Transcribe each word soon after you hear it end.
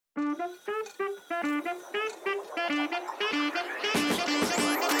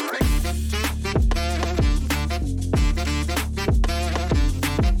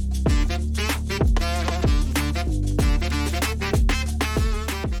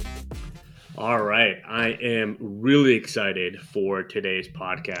All right. I am really excited for today's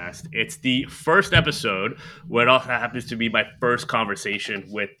podcast. It's the first episode where it also happens to be my first conversation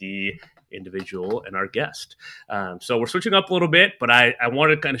with the individual and our guest. So we're switching up a little bit, but I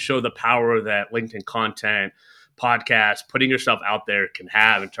want to kind of show the power that LinkedIn content, podcast, putting yourself out there can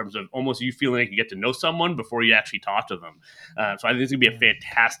have in terms of almost you feeling like you get to know someone before you actually talk to them. So I think it's going to be a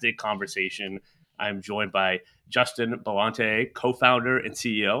fantastic conversation. I'm joined by Justin Bellante, co-founder and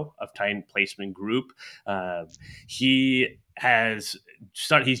CEO of Titan Placement Group. He has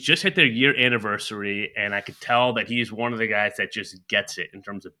started. He's just hit their year anniversary, and I could tell that he's one of the guys that just gets it in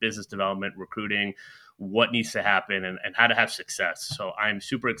terms of business development, recruiting, what needs to happen, and how to have success. So I'm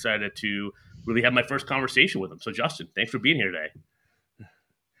super excited to really have my first conversation with him. So Justin, thanks for being here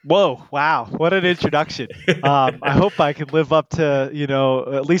Whoa, wow, what an introduction. I hope I can live up to,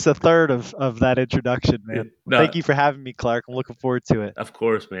 at least a third of that introduction, today. man. Well, No, thank you for having me, Clark. I'm looking forward to it. of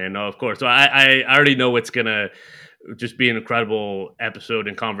course, man. No, of course. So I already know it's gonna just be an incredible episode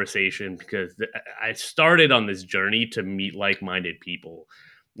and conversation because I started on this journey to meet like-minded people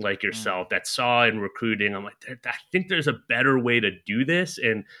like Mm. yourself that saw in recruiting. I'm like, I think there's a better way to do this,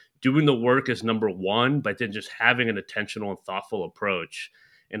 and doing the work is number one, but then just having an intentional and thoughtful approach.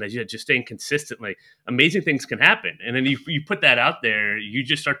 And as you just staying consistent, like amazing things can happen. And then you put that out there, you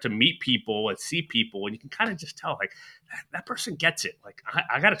just start to meet people and see people, and you can kind of just tell, like, that person gets it. Like,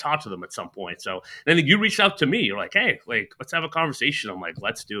 I got to talk to them at some point. So then you reached out to me. You're like, hey, like, let's have a conversation. I'm like,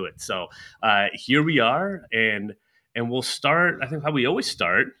 let's do it. So here we are, and we'll start. I think how we always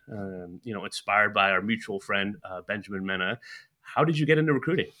start. Inspired by our mutual friend Benjamin Mena. How did you get into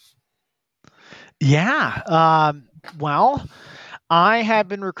recruiting? Yeah. Well, I have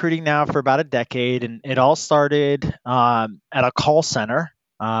been recruiting now for about a decade, and it all started at a call center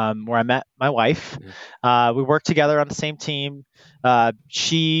where I met my wife. We worked together on the same team.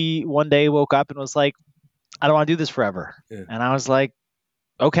 She one day woke up and was like, I don't want to do this forever. Yeah. And I was like,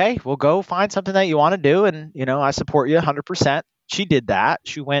 okay, well, go find something that you want to do. And, I support you 100%. She did that.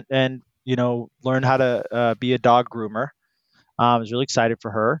 She went and, learned how to be a dog groomer. I was really excited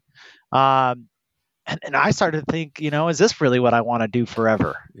for her. And I started to think, is this really what I want to do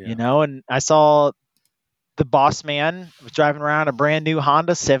forever? Yeah. And I saw the boss man was driving around a brand new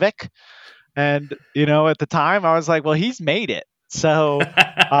Honda Civic. And, at the time I was like, well, he's made it. So,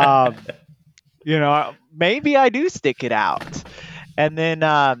 maybe I do stick it out. And then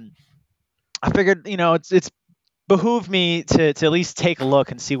I figured, it's behooved me to at least take a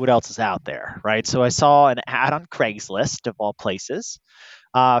look and see what else is out there, right? So I saw an ad on Craigslist of all places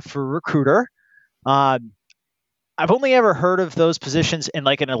for recruiter. Um, I've only ever heard of those positions in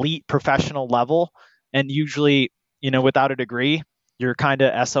like an elite professional level, and usually, without a degree, you're kind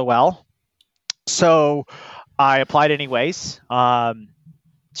of SOL. So I applied anyways.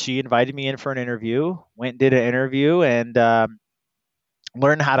 She invited me in for an interview. Went and did an interview and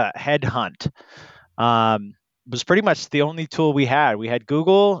learned how to headhunt. Was pretty much the only tool we had. We had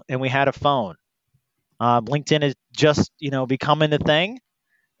Google and we had a phone. LinkedIn is just becoming a thing.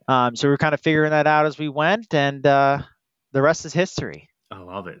 So we were kind of figuring that out as we went, and the rest is history. I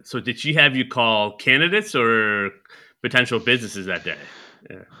love it. So did she have you call candidates or potential businesses that day?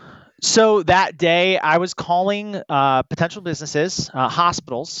 Yeah. So that day, I was calling potential businesses,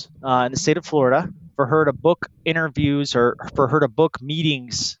 hospitals in the state of Florida, for her to book interviews or for her to book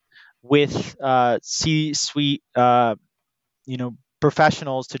meetings with C-suite,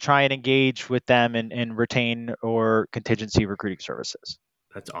 professionals to try and engage with them and retain or contingency recruiting services.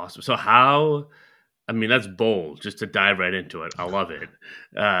 That's awesome. So that's bold just to dive right into it. I love it.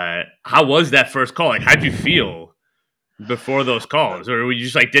 How was that first call? Like, how'd you feel before those calls? Or were you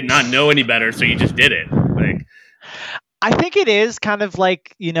just like, did not know any better, so you just did it? Like, I think it is kind of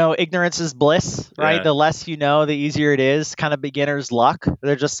like, ignorance is bliss, right? yeah. The less you know, the easier it is, kind of beginner's luck.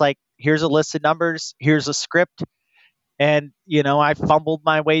 They're just like, here's a list of numbers, here's a script. And, I fumbled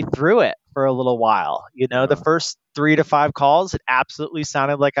my way through it for a little while. The first 3 to 5 calls, it absolutely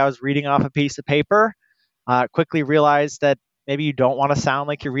sounded like I was reading off a piece of paper. Quickly realized that maybe you don't want to sound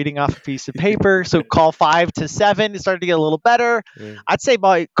like you're reading off a piece of paper. So call 5 to 7, it started to get a little better. Yeah. I'd say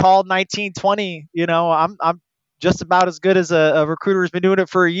by call 19, 20, I'm just about as good as a recruiter who's been doing it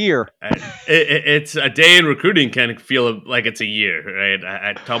for a year. It's a day in recruiting can feel like it's a year, right?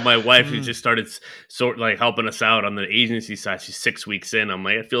 I tell my wife who just started sort like helping us out on the agency side. She's 6 weeks in. I'm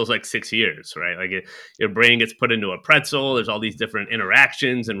like, it feels like 6 years, right? Like your brain gets put into a pretzel. There's all these different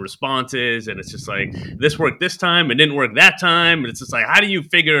interactions and responses, and it's just like this worked this time and didn't work that time, and it's just like, how do you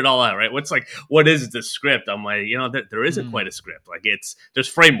figure it all out, right? What is the script? I'm like, there isn't quite a script. Like there's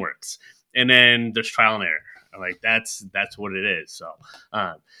frameworks, and then there's trial and error. Like that's what it is. So,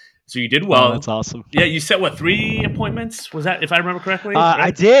 So you did Oh, well. that's awesome. Yeah, you set what, 3 appointments? Was that, if I remember correctly? I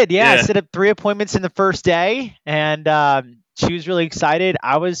Right? did, yeah. I Yeah. set up 3 appointments in the first day, and she was really excited.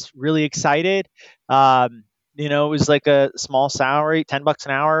 I was really excited. Um, it was like a small salary, $10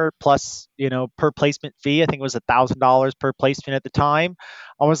 an hour plus, per placement fee. I think it was $1,000 per placement at the time.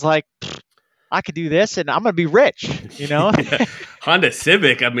 I was like, I could do this, and I'm gonna be rich. Yeah. Honda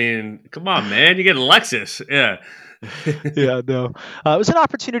Civic. I mean, come on, man. You get a Lexus. Yeah. Yeah, no. It was an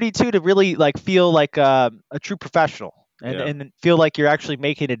opportunity too to really like feel like a true professional and Yeah. and feel like you're actually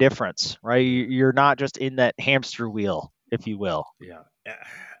making a difference, right? You're not just in that hamster wheel, if you will. Yeah.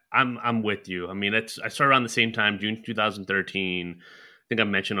 I'm with you. I mean, I started around the same time, June 2013. I think I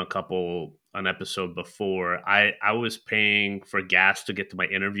mentioned a couple an episode before. I was paying for gas to get to my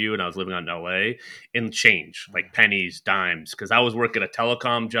interview, and I was living out in LA in change, like pennies, dimes, because I was working a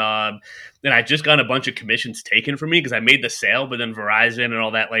telecom job, and I just got a bunch of commissions taken from me because I made the sale, but then Verizon and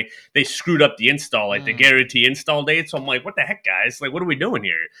all that, like they screwed up the install, like the Mm. guarantee install date. So I'm like, what the heck, guys? Like, what are we doing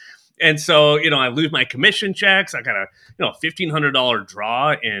here? And so, I lose my commission checks. I got a, $1,500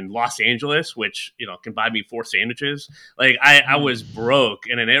 draw in Los Angeles, which, can buy me 4 sandwiches. Like I was Mm. broke.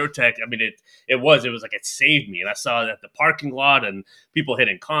 And in Aerotech, I mean, it was like it saved me. And I saw it at the parking lot and people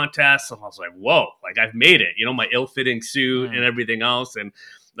hitting contests. And I was like, whoa, like I've made it, my ill-fitting suit and Mm. everything else. And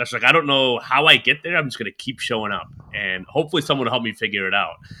that's like, I don't know how I get there. I'm just going to keep showing up and hopefully someone will help me figure it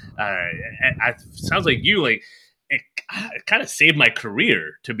out. Sounds like you, like, it kind of saved my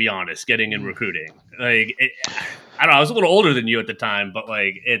career, to be honest, getting in Mm. recruiting. I don't know. I was a little older than you at the time, but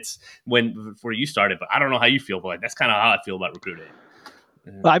like it's when before you started. But I don't know how you feel, but like that's kind of how I feel about recruiting.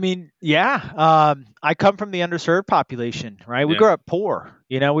 Yeah, I mean, yeah. I come from the underserved population, right? We yeah, grew up poor.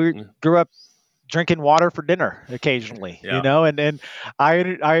 We grew up drinking water for dinner occasionally, yeah, and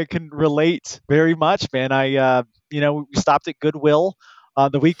I can relate very much, man. We stopped at Goodwill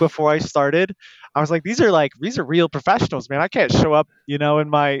the week before I started. I was like, these are real professionals, man. I can't show up, in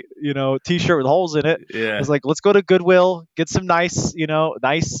my t-shirt with holes in it. I yeah, was like, let's go to Goodwill, get some nice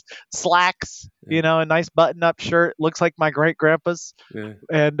slacks, yeah, a nice button-up shirt. Looks like my great grandpa's, yeah,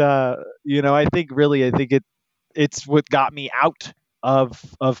 and I think it's what got me out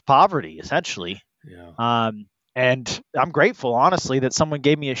of poverty essentially. yeah. um, and I'm grateful, honestly, that someone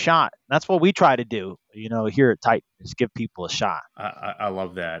gave me a shot. That's what we try to do, here at Titan, is give people a shot. I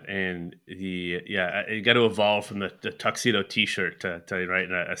love that, and you got to evolve from the tuxedo T-shirt to right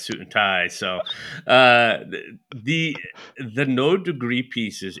in a suit and tie. So, the the no degree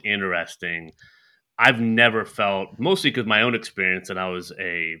piece is interesting. I've never felt, mostly because my own experience, and I was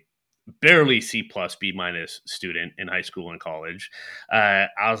a barely C plus B minus student in high school and college. I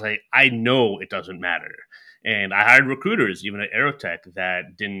was like, I know it doesn't matter. And I hired recruiters, even at Aerotech,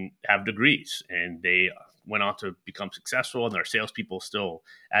 that didn't have degrees, and they went on to become successful, and their salespeople still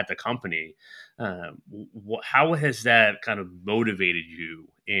at the company. How has that kind of motivated you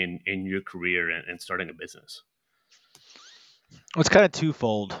in your career and starting a business? It's kind of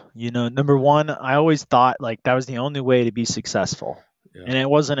twofold. Number one, I always thought like that was the only way to be successful. Yeah, And it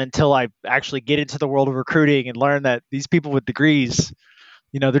wasn't until I actually get into the world of recruiting and learn that these people with degrees,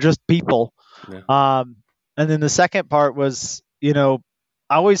 they're just people. yeah, Um, and then the second part was, I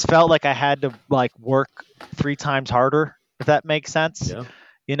always felt like I had to like work 3 times harder, if that makes sense.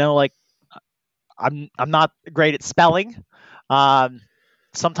 yeah, Like I'm not great at spelling. Um,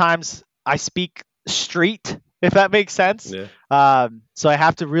 Sometimes I speak street, if that makes sense. yeah, So I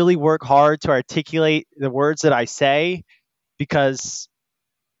have to really work hard to articulate the words that I say because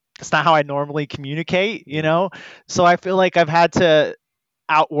it's not how I normally communicate, yeah. So I feel like I've had to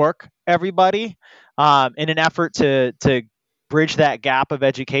outwork everybody in an effort to bridge that gap of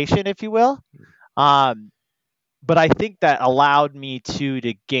education, if you will. Um, but I think that allowed me to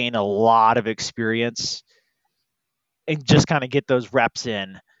gain a lot of experience and just kind of get those reps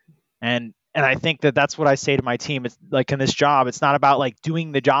in. And I think that that's what I say to my team. It's like in this job, it's not about like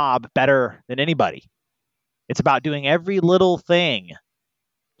doing the job better than anybody. It's about doing every little thing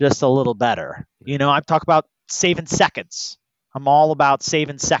just a little better. I talk about saving seconds. I'm all about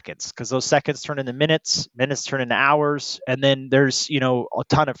saving seconds because those seconds turn into minutes, minutes turn into hours, and then there's, a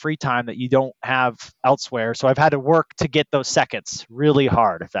ton of free time that you don't have elsewhere. So I've had to work to get those seconds really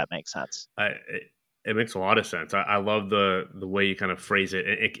hard, if that makes sense. It makes a lot of sense. I love the way you kind of phrase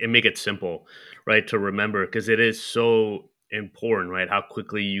it and make it simple, right, to remember because it is so important, right? How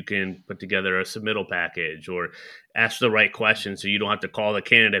quickly you can put together a submittal package or ask the right question so you don't have to call the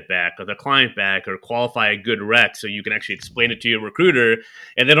candidate back or the client back or qualify a good rec so you can actually explain it to your recruiter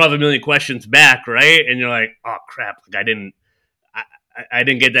and they don't have a million questions back, right? And you're like, oh crap, like I didn't. I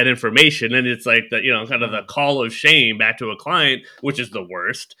didn't get that information, and it's like the kind of the Mm. call of shame back to a client, which is the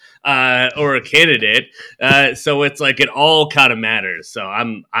worst, or a candidate. So it's like it all kind of matters. So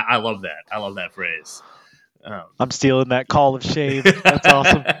I love that. I love that phrase. Um, I'm stealing that call of shame. and That's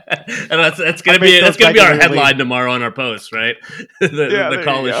awesome. that's I gonna make be those our regularly. headline tomorrow on our post, right? The Yeah, there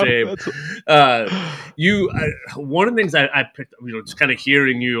call you of go. shame. That's Uh, one of the things I picked, just kind of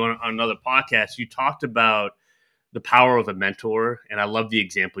hearing you on another podcast, you talked about the power of a mentor, and I love the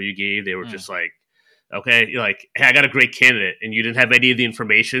example you gave. They were Mm. just like, okay, you're like, hey, I got a great candidate, and you didn't have any of the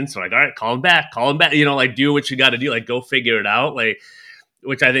information, so like, all right, call him back, like do what you got to do, like go figure it out, like,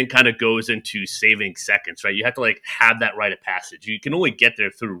 which I think kind of goes into saving seconds, right? You have to like have that rite of passage. You can only get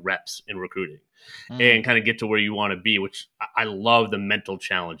there through reps in recruiting Mm. and kind of get to where you want to be, which I love the mental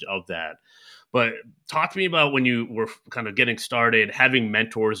challenge of that. But talk to me about when you were kind of getting started, having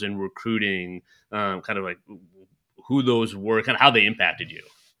mentors in recruiting, kind of like who those were, kind of how they impacted you.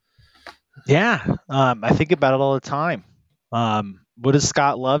 Yeah, I think about it all the time. What does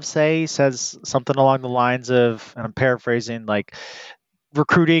Scott Love say? He says something along the lines of, and I'm paraphrasing, like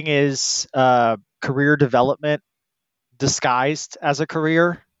recruiting is career development disguised as a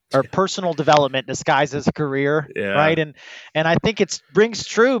career, or personal development disguised as a career, Yeah. right? And I think it rings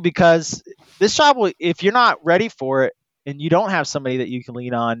true because this job will, if you're not ready for it and you don't have somebody that you can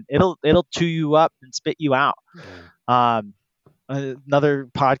lean on, it'll chew you up and spit you out. Yeah. Um, Another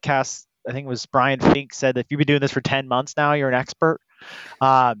podcast, I think it was Brian Fink, said if you've been doing this for 10 months now, you're an expert.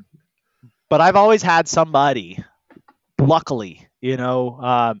 Um, but I've always had somebody, luckily,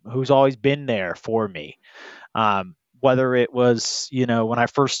 who's always been there for me. Whether it was, when I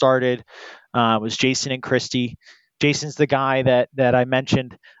first started, was Jason and Christy. Jason's the guy that I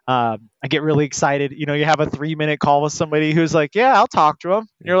mentioned. I get really excited. You have a 3-minute call with somebody who's like, "Yeah, I'll talk to him."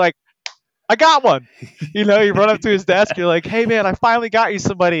 And you're like, "I got one." You run up to his desk. You're like, "Hey, man, I finally got you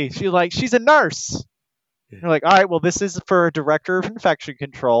somebody." She's a nurse. You're like, "All right, well, this is for a director of infection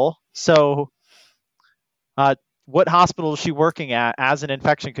control. So, uh, what hospital is she working at as an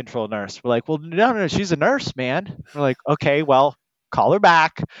infection control nurse?" We're like, "Well, no, no, she's a nurse, man." We're like, "Okay, well, call her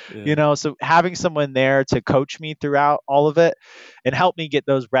back." Yeah. So having someone there to coach me throughout all of it and help me get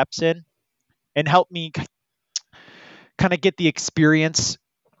those reps in and help me kind of get the experience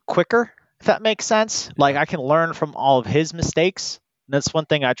quicker, if that makes sense. Like Yeah. I can learn from all of his mistakes. And that's one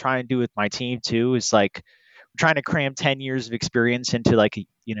thing I try and do with my team too, is like trying to cram 10 years of experience into like,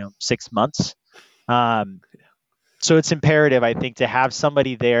 6 months. Um, so it's imperative, I think, to have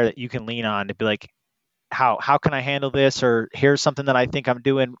somebody there that you can lean on to be like, how can I handle this? Or here's something that I think I'm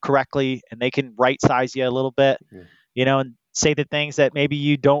doing correctly, and they can right size you a little bit, Yeah. and say the things that maybe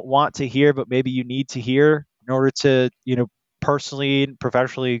you don't want to hear, but maybe you need to hear in order to, personally and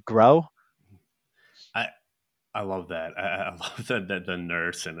professionally grow. I I love that. I love the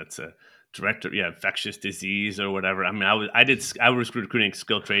nurse, and it's a director, yeah, infectious disease or whatever. I mean, I was recruiting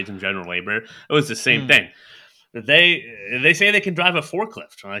skilled trades and general labor. It was the same Mm. thing. They say they can drive a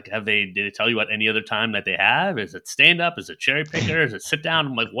forklift. Like, did they tell you what any other time that they have? Is it stand up? Is it cherry picker? Is it sit down?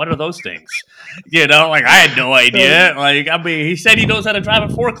 I'm like, what are those things? Like I had no idea. Like, I mean, he said he knows how to drive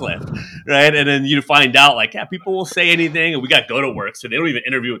a forklift, right? And then you find out, like, yeah, people will say anything, and we got go to work, so they don't even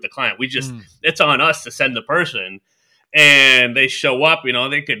interview with the client. Mm. It's on us to send the person, and they show up.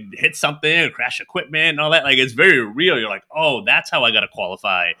 They could hit something or crash equipment and all that. Like, it's very real. You're like, oh, that's how I got to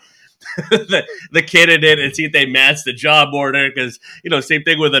qualify the candidate and see if they match the job order. Because same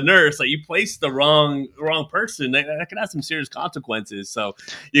thing with a nurse. Like, you place the wrong person, that can have some serious consequences. So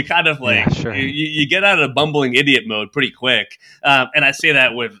you kind of Yeah, like sure. you get out of bumbling idiot mode pretty quick. And I say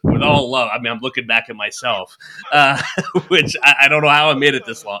that with all love. I mean, I'm looking back at myself, which I don't know how I made it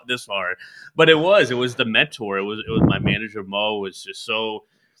this far, but it was the mentor. It was my manager Mo, was just so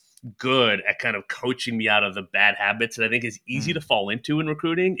good at kind of coaching me out of the bad habits that I think is easy Mm. to fall into in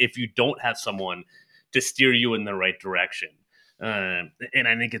recruiting if you don't have someone to steer you in the right direction. And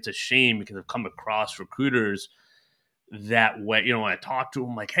I think it's a shame because I've come across recruiters that way. When I talk to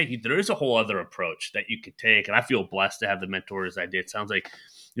them, like, hey, there is a whole other approach that you could take. And I feel blessed to have the mentors I did. Sounds like,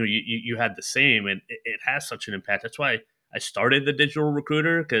 you had the same, and it has such an impact. That's why I started the digital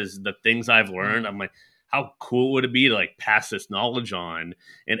recruiter, because the things I've learned, Mm. I'm like, how cool would it be to like pass this knowledge on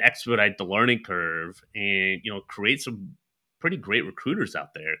and expedite the learning curve and, create some pretty great recruiters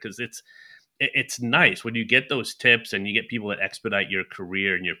out there. Cause it's nice when you get those tips and you get people that expedite your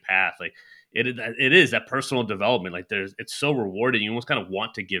career and your path. Like, it is that personal development. Like, it's so rewarding. You almost kind of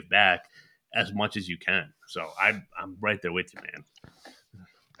want to give back as much as you can. So I'm right there with you, man.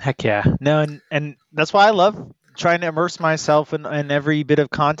 Heck yeah. No, and that's why I love trying to immerse myself in every bit of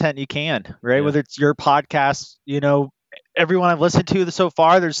content you can, right? Yeah. Whether it's your podcast, everyone I've listened to so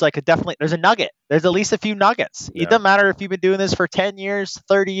far, there's like there's a nugget. There's at least a few nuggets. It Yeah. doesn't matter if you've been doing this for 10 years,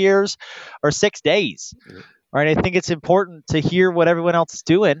 30 years, or 6 days. Yeah. Right. I think it's important to hear what everyone else is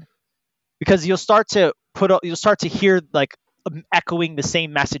doing because you'll start to hear like echoing the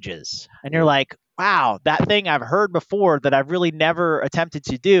same messages. And you're Yeah. like, wow, that thing I've heard before that I've really never attempted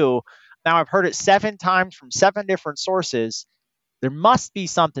to do. Now I've heard it 7 times from 7 different sources. There must be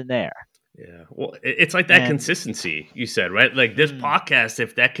something there. Yeah. Well, it's like that And consistency you said, right? Like this mm, podcast,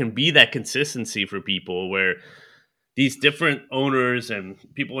 if that can be that consistency for people where these different owners and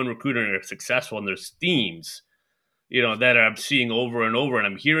people in recruiting are successful and there's themes, that I'm seeing over and over and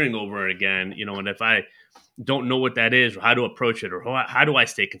I'm hearing over again, and if I don't know what that is or how to approach it or how do I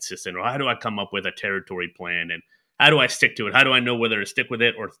stay consistent or how do I come up with a territory plan and how do I stick to it? How do I know whether to stick with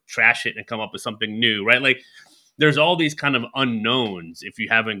it or trash it and come up with something new, right? Like there's all these kind of unknowns if you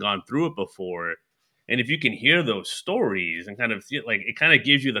haven't gone through it before. And if you can hear those stories and kind of feel like it kind of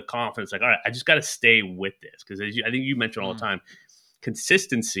gives you the confidence, like, all right, I just got to stay with this. Because I think you mentioned all the mm, time,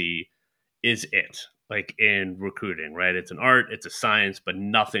 consistency is it like in recruiting, right? It's an art, it's a science, but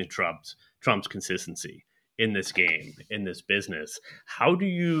nothing trumps consistency in this game, in this business. How do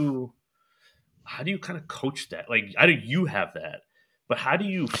you kind of coach that? Like, how do you have that? But how do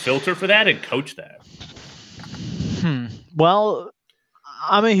you filter for that and coach that? well,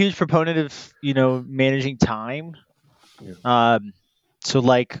 I'm a huge proponent of managing time. Yeah. Um, so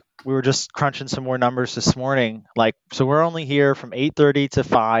like we were just crunching some more numbers this morning. Like so we're only here from 8:30 to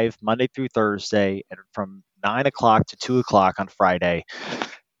 5 Monday through Thursday, and from 9 o'clock to 2 o'clock on Friday.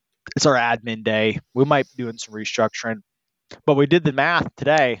 It's our admin day. We might be doing some restructuring, but we did the math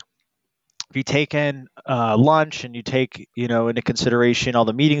today. If you take in lunch and you take into consideration all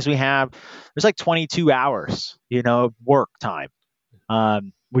the meetings we have, there's like 22 hours work time,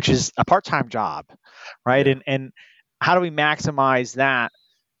 which is a part-time job, right? Yeah. And how do we maximize that?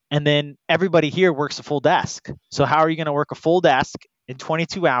 And then everybody here works a full desk. So how are you going to work a full desk in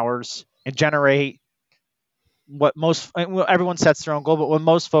 22 hours and generate what everyone sets their own goal, but what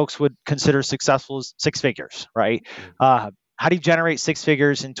most folks would consider successful is 6 figures, right? Yeah. How do you generate 6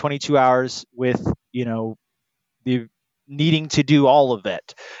 figures in 22 hours with the needing to do all of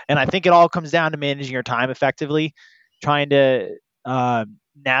it? And I think it all comes down to managing your time effectively, trying to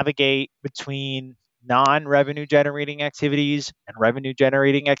navigate between non-revenue generating activities and revenue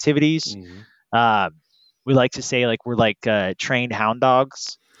generating activities. Mm-hmm. um, we like to say like we're like trained hound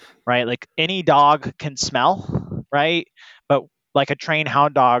dogs, right? Like any dog can smell, right? But like a trained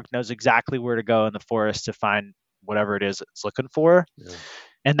hound dog knows exactly where to go in the forest to find whatever it is it's looking for. Yeah.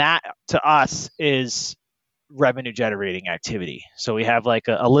 And that to us is revenue generating activity. So we have like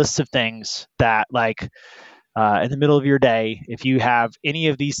a list of things that like in the middle of your day, if you have any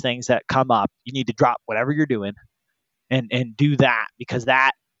of these things that come up, you need to drop whatever you're doing and do that because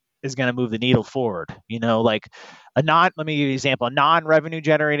that is going to move the needle forward. Like let me give you an example. A non-revenue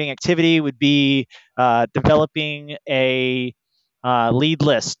generating activity would be developing a lead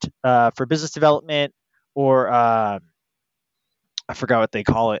list for business development, or I forgot what they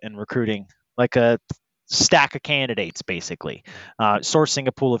call it in recruiting, like a stack of candidates, basically, sourcing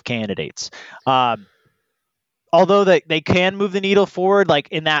a pool of candidates. Um, Although they can move the needle forward, like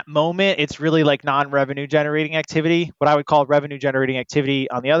in that moment, it's really like non-revenue generating activity. What I would call revenue generating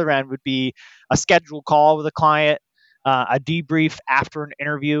activity on the other end would be a scheduled call with a client, a debrief after an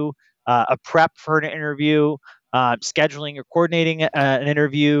interview, a prep for an interview, scheduling or coordinating an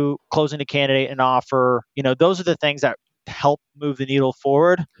interview, closing a candidate an offer. Those are the things that help move the needle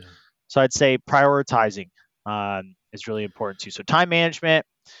forward. Yeah. So I'd say prioritizing is really important too. So time management,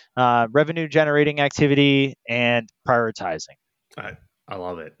 revenue generating activity, and prioritizing. I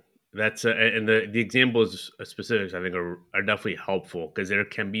love it. That's and the examples specifics I think are definitely helpful because there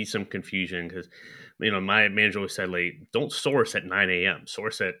can be some confusion because my manager always said like don't source at 9 a.m.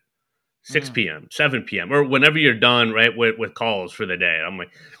 source at Mm, 6 p.m., 7 p.m., or whenever you're done, right, with calls for the day. I'm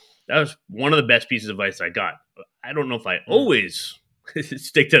like, that was one of the best pieces of advice I got. I don't know if I mm, always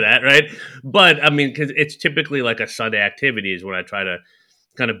stick to that, right? But I mean, because it's typically like a Sunday activity is when I try to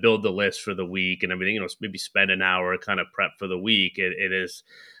kind of build the list for the week and everything, maybe spend an hour kind of prep for the week. It is,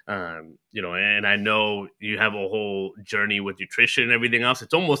 and I know you have a whole journey with nutrition and everything else.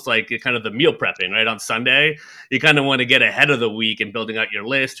 It's almost like kind of the meal prepping, right? On Sunday, you kind of want to get ahead of the week and building out your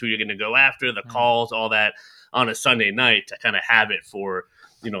list, who you're going to go after, the mm. calls, all that on a Sunday night to kind of have it for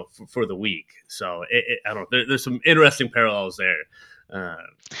the week. So I don't know. There's some interesting parallels there. Uh,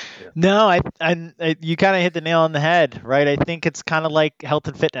 yeah. No, you kind of hit the nail on the head, right? I think it's kind of like health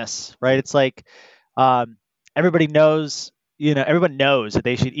and fitness, right? Mm. It's like um, everybody knows, everyone knows that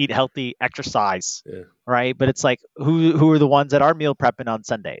they should eat healthy, exercise, Yeah. right? But it's like who are the ones that are meal prepping on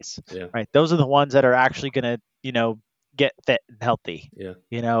Sundays, Yeah. right? Those are the ones that are actually going to, get fit and healthy. Yeah.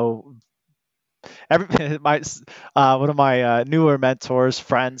 You know, every my one of my newer mentors,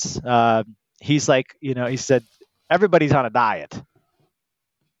 friends, he's like, he said everybody's on a diet,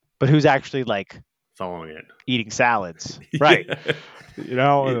 but who's actually like Following it. eating salads, right? Yeah.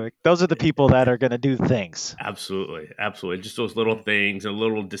 Yeah. Like, those are the people that are going to do things. Absolutely, absolutely. Just those little things and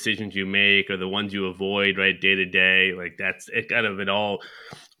little decisions you make, or the ones you avoid, right, day to day. Like that's it. Kind of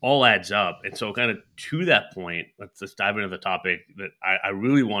all adds up. And so, kind of to that point, let's just dive into the topic that I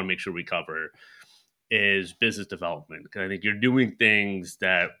really want to make sure we cover is business development. Because I think you're doing things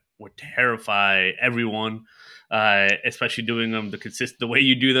that would terrify everyone, especially doing them the way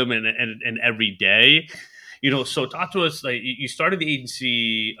you do them and every day. So talk to us. Like you started the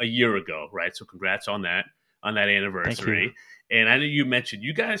agency a year ago, right? So congrats on that Thank you. anniversary. And I know you mentioned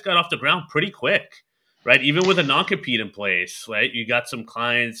you guys got off the ground pretty quick, right? Even with a non compete in place, right? You got some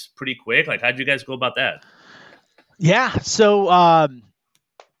clients pretty quick. Like, how'd you guys go about that? Yeah. So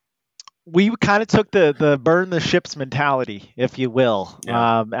we kind of took the burn the ships mentality, if you will.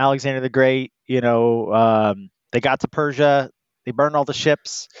 Yeah. Alexander the Great, they got to Persia, they burned all the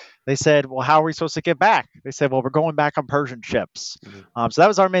ships. They said, "Well, how are we supposed to get back?" They said, "Well, we're going back on Persian ships." Mhm. So that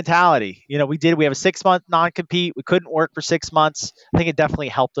was our mentality. We have a 6 month non compete. We couldn't work for 6 months. I think it definitely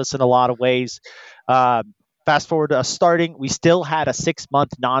helped us in a lot of ways. Fast forward to us starting, we still had a 6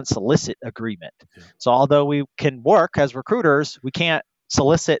 month non solicit agreement. Yeah. So although we can work as recruiters, we can't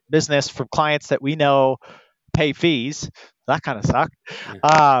solicit business from clients that we know pay fees. That kind of sucked.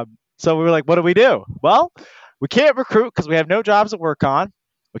 Yeah. So we were like, what do we do? Well, we can't recruit because we have no jobs to work on.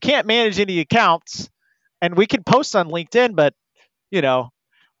 We can't manage any accounts, and we can post on LinkedIn, but you know,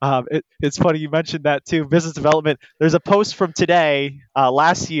 it's funny you mentioned that too. Business development. There's a post from today,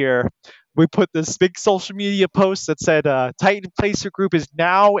 last year. We put this big social media post that said, "Titan Placer Group is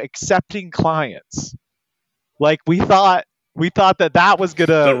now accepting clients." Like we thought that was The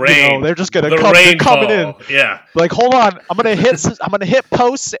gonna, rain, they're just gonna the come. They're coming in. rainfall. Yeah. Like, hold on, I'm gonna hit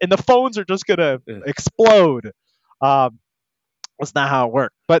posts, and the phones are just gonna Yeah. explode. Um, that's not how it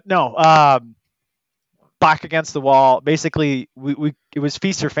worked. But no, back against the wall. Basically, we it was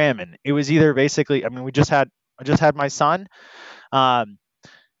feast or famine. It was either basically. I mean, I just had my son. Um,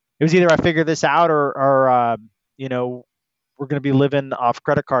 it was either I figure this out, or you know we're going to be living off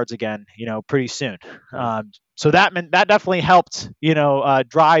credit cards again, pretty soon. Yeah. So that definitely helped,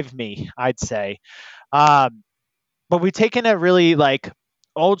 drive me, I'd say. But we've taken a really like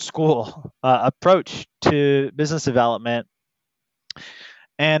old school approach to business development,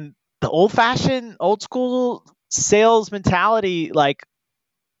 and the old fashioned, old school sales mentality, like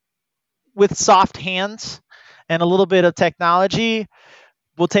with soft hands and a little bit of technology,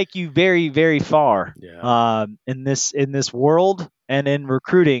 will take you very, very far Yeah. in this world and in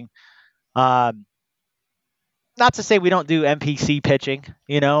recruiting. Um, Not to say we don't do MPC pitching.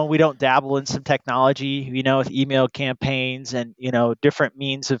 We don't dabble in some technology. With email campaigns and different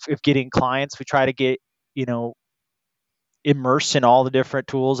means of getting clients. We try to get you know immersed in all the different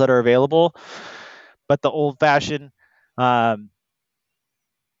tools that are available. But the old fashioned, um,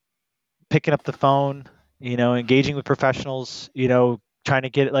 picking up the phone, engaging with professionals, trying to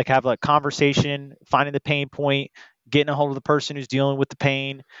get like have a conversation, finding the pain point, getting a hold of the person who's dealing with the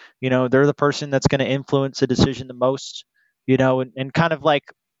pain. They're the person that's going to influence the decision the most. And kind of like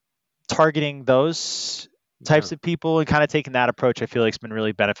targeting those Yeah. types of people and kind of taking that approach, I feel like has been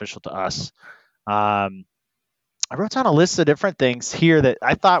really beneficial to us. Um, I wrote down a list of different things here that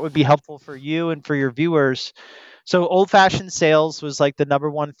I thought would be helpful for you and for your viewers. So old fashioned sales was like the number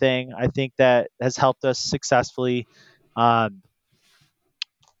one thing I think that has helped us successfully. Um,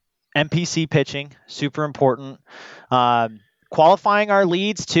 MPC pitching, super important. Um, Qualifying our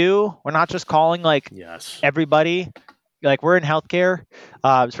leads too. We're not just calling like Yes. everybody. Like we're in healthcare,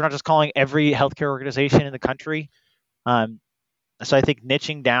 so we're not just calling every healthcare organization in the country. Um, so I think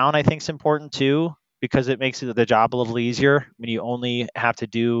niching down, I think, is important too because it makes the job a little easier when you only have to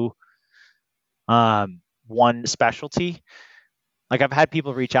do one specialty. Like I've had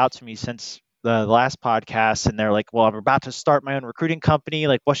people reach out to me since the last podcast and they're like, well, I'm about to start my own recruiting company.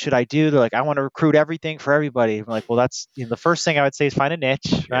 Like, what should I do? They're like, I want to recruit everything for everybody. I'm like, well, that's, the first thing I would say is find a niche,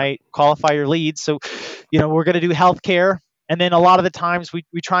 Yeah. right? Qualify your leads. So, we're going to do healthcare. And then a lot of the times we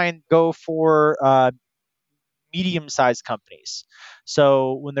try and go for medium sized companies.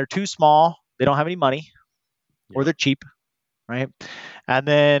 So when they're too small, they don't have any money or Yeah. they're cheap, right? And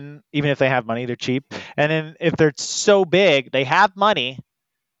then even if they have money, they're cheap. Yeah. And then if they're so big, they have money,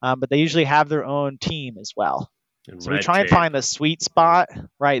 but they usually have their own team as well. And So we red try and tape. find the sweet Yeah. spot,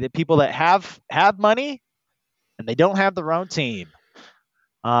 right? The people that have money and they don't have their own team.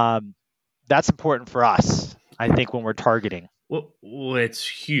 Um, that's important for us, I think, when we're targeting. Well, it's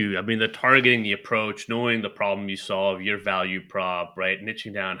huge. I mean, the targeting, the approach, knowing the problem you solve, your value prop, right?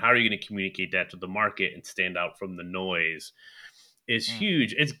 Niching down. How are you going to communicate that to the market and stand out from the noise is Mm.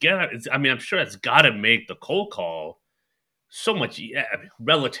 huge. I mean, I'm sure it's got to make the cold call so much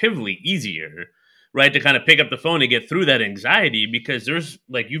relatively easier, right? To kind of pick up the phone and get through that anxiety because there's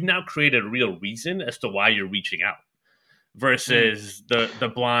like you've now created a real reason as to why you're reaching out Mm. versus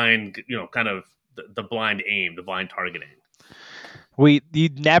the blind, kind of the blind aim, the blind targeting.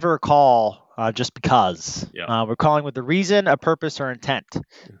 You'd never call just because. Yeah. We're calling with a reason, a purpose, or intent.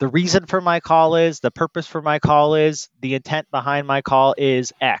 The reason for my call is, the purpose for my call is, the intent behind my call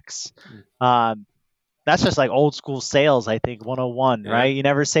is X. Um, that's just like old school sales, I think, 101, Yeah. right? You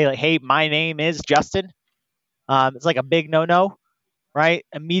never say like, "Hey, my name is Justin." It's like a big no-no, right?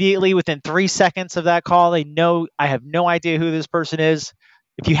 Immediately within 3 seconds of that call, they know I have no idea who this person is.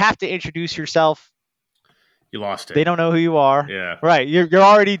 If you have to introduce yourself, You lost it. they don't know who you are. Yeah. Right. You're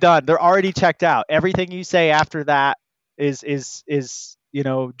already done. They're already checked out. Everything you say after that is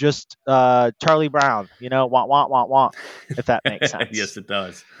just Charlie Brown. Want, if that makes Yes, sense. it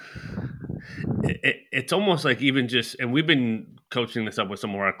does. It's almost like even just, and we've been coaching this up with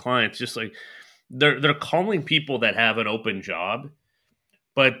some of our clients, just like they're calling people that have an open job,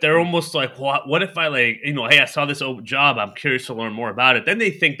 but they're Mm. almost like, what if I hey, I saw this open job, I'm curious to learn more about it. Then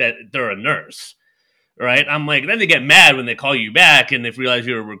they think that they're a nurse, right? Mm. I'm like, then they get mad when they call you back and they realize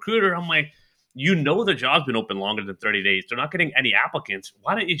you're a recruiter. I'm like, the job's been open longer than 30 days. They're not getting any applicants.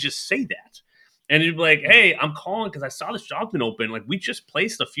 Why don't you just say that? And you'd be like, Mm. hey, I'm calling because I saw this job's been open. Like, we just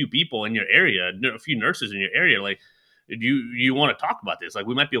placed a few people in your area, a few nurses in your area. Like, you want to talk about this? Like,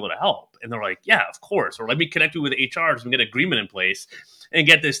 we might be able to help. And they're like, yeah, of course. Or let me connect you with HR so we get an agreement in place and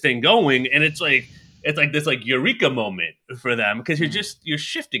get this thing going. And it's like this like eureka moment for them because Mm. you're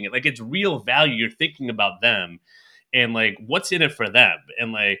shifting it. Like, it's real value. You're thinking about them and like what's in it for them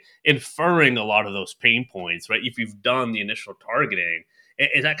and like inferring a lot of those pain points, right? If you've done the initial targeting,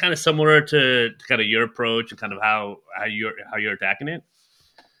 is that kind of similar to kind of your approach and kind of how you're attacking it?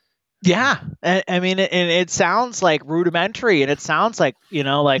 Yeah, I mean, and it sounds like rudimentary, and it sounds like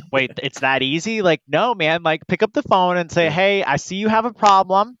like, wait, it's that easy? Like, no, man. Like, pick up the phone and say, Yeah. "Hey, I see you have a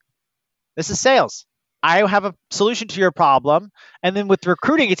problem. This is sales. I have a solution to your problem." And then with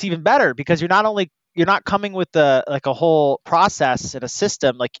recruiting, it's even better because you're not coming with a whole process and a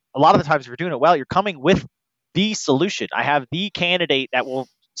system. Like a lot of the times, if you're doing it well, you're coming with the solution. I have the candidate that will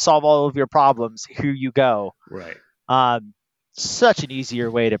solve all of your problems. Here you go. Right. Um, Such an easier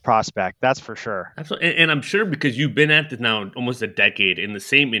way to prospect. That's for sure. Absolutely. And I'm sure because you've been at this now almost a decade in the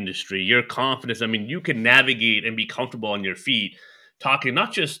same industry, your confidence, I mean, you can navigate and be comfortable on your feet talking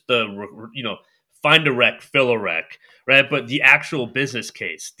not just find a rec, fill a rec, right? But the actual business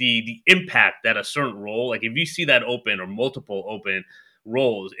case, the impact that a certain role, like if you see that open or multiple open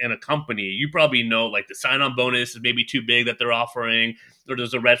roles in a company, you probably know like the sign-on bonus is maybe too big that they're offering, or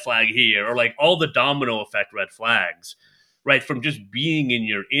there's a red flag here, or like all the domino effect red flags, right? From just being in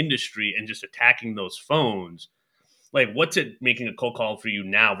your industry and just attacking those phones. Like, what's it making a cold call for you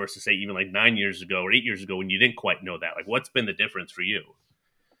now versus say even like 9 years ago or 8 years ago when you didn't quite know that? Like, what's been the difference for you?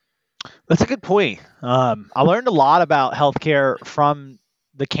 That's a good point. I learned a lot about healthcare from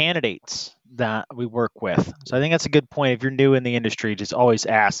the candidates that we work with. So I think that's a good point. If you're new in the industry, just always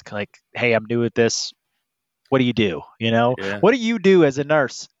ask, like, "Hey, I'm new at this. What do you do? Yeah. What do you do as a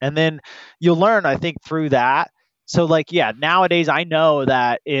nurse?" And then you'll learn, I think, through that. So, like, yeah, nowadays I know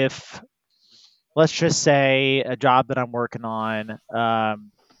that if, let's just say, a job that I'm working on, a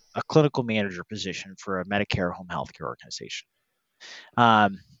clinical manager position for a Medicare home healthcare organization.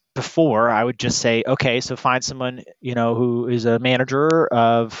 Um, Before, I would just say, okay, so find someone who is a manager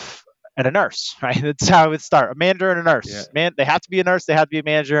of and a nurse, right? That's how I would start. A manager and a Yeah. nurse. Man, they have to be a nurse. They have to be a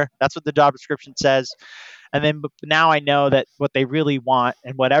manager. That's what the job description says. And then now I know that what they really want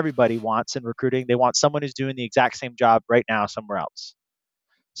and what everybody wants in recruiting, they want someone who's doing the exact same job right now somewhere else.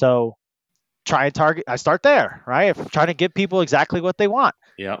 So try and target. I start there, right? If I'm trying to give people exactly what they want.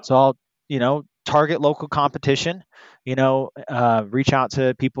 Yeah. So I'll, target local competition, reach out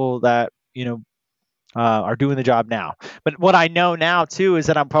to people that, are doing the job now. But what I know now too is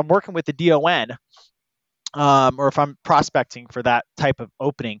that if I'm working with the DON, or if I'm prospecting for that type of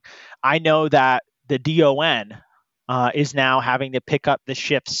opening, I know that the DON is now having to pick up the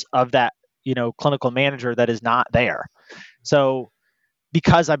shifts of that, clinical manager that is not there. So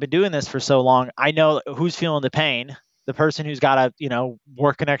because I've been doing this for so long, I know who's feeling the pain. The person who's got to,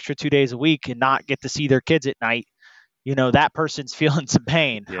 work an extra 2 days a week and not get to see their kids at night, that person's feeling some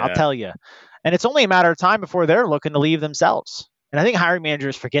pain, I'll Yeah. tell you. And it's only a matter of time before they're looking to leave themselves. And I think hiring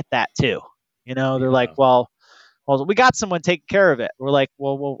managers forget that too. They're like, Yeah. well, we got someone taking care of it. We're like,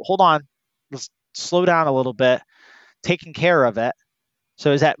 well, hold on, let's slow down a little bit. Taking care of it.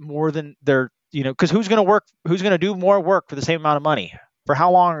 So is that more than because who's going to work? Who's going to do more work for the same amount of money? For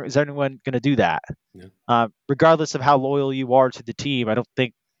how long is anyone going to do that? Yeah. Regardless of how loyal you are to the team, I don't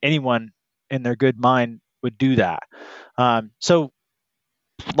think anyone in their good mind would do that. So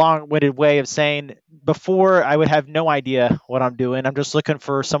long-winded way of saying, before I would have no idea what I'm doing. I'm just looking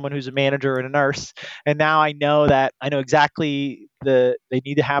for someone who's a manager and a nurse. And now I know exactly they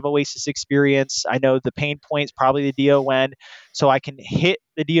need to have Oasis experience. I know the pain points, probably the DON. So I can hit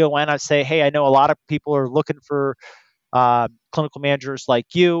the DON. I say, hey, I know a lot of people are looking for clinical managers like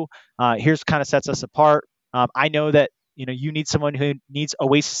you. Here's kind of sets us apart. I know that you need someone who needs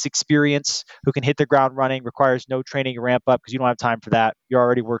Oasis experience, who can hit the ground running, requires no training and ramp up because you don't have time for that. You're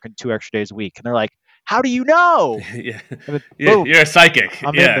already working 2 extra days a week, and they're like, "How do you know?" Yeah, And then, yeah, boom, you're a psychic.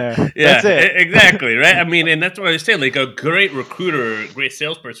 I'm in Yeah, there. That's yeah, it. exactly, right. I mean, and that's what I was saying. Like a great recruiter, great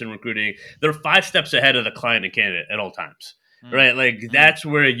salesperson recruiting, they're 5 steps ahead of the client and candidate at all times, Mm, right? Like mm, that's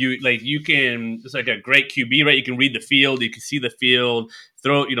where you can. It's like a great QB, right? You can read the field, you can see the field,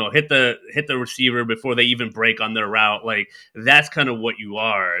 hit the receiver before they even break on their route. Like that's kind of what you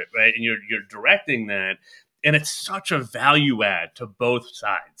are, right? And you're directing that. And it's such a value add to both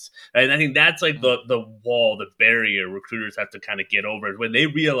sides. And I think that's like mm, the wall, the barrier recruiters have to kind of get over is when they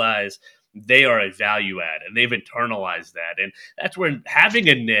realize they are a value add and they've internalized that. And that's where having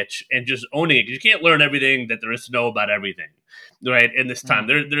a niche and just owning it, 'cause you can't learn everything that there is to know about everything, right? In this time,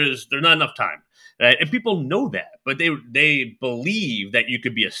 mm, there's not enough time, right? And people know that, but they believe that you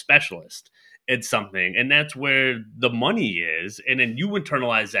could be a specialist in something, and that's where the money is. And then you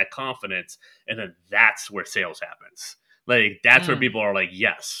internalize that confidence, and then that's where sales happens. Like that's where mm. people are like,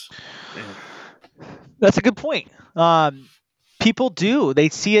 yes. Yeah. That's a good point. People do. They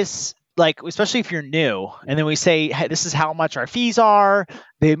see us like, especially if you're new, and then we say, "Hey, this is how much our fees are."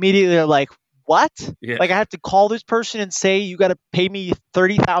 They immediately are like, "What? Yeah. Like, I have to call this person and say you got to pay me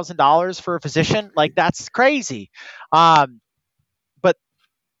 $30,000 for a physician? Like, that's crazy." But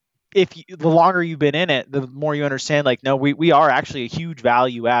the longer you've been in it, the more you understand. Like, no, we are actually a huge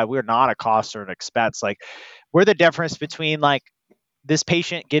value add. We're not a cost or an expense. Like, we're the difference between like this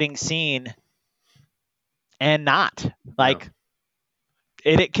patient getting seen and not. Yeah. Like,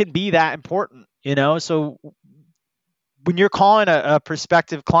 and it can be that important. So when you're calling a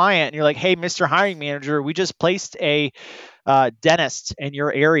prospective client and you're like, hey, Mr. Hiring Manager, we just placed a dentist in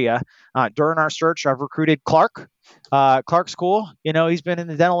your area. During our search, I've recruited Clark. Clark's cool. He's been in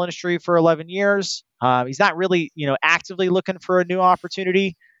the dental industry for 11 years. He's not really, actively looking for a new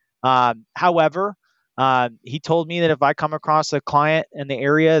opportunity. However, he told me that if I come across a client in the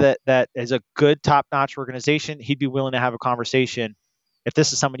area that is a good top-notch organization, he'd be willing to have a conversation. If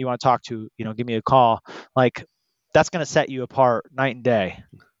this is someone you want to talk to, give me a call. Like, that's going to set you apart night and day.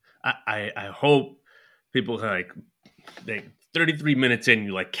 I hope people like they 33 minutes in,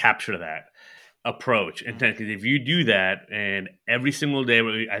 you like capture that approach and Mm, because if you do that and every single day,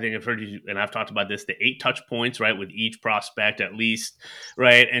 I think I've heard you and I've talked about this, the 8 touch points, right, with each prospect at least,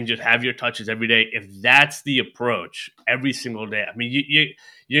 right, and just have your touches every day. If that's the approach every single day, I mean,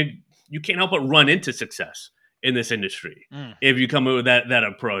 you can't help but run into success in this industry mm. if you come up with that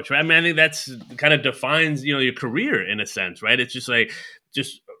approach, right? I mean, I think that's kind of defines your career in a sense, right? It's just like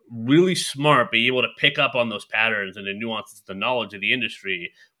just really smart, be able to pick up on those patterns and the nuances, the knowledge of the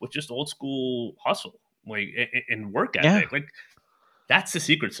industry with just old school hustle, like and work Yeah. ethic. Like that's the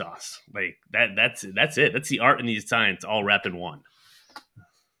secret sauce. Like that's it. That's the art and the science all wrapped in one.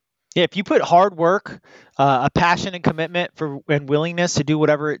 Yeah, if you put hard work, a passion and commitment for and willingness to do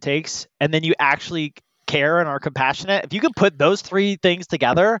whatever it takes, and then you actually care and are compassionate, if you can put those three things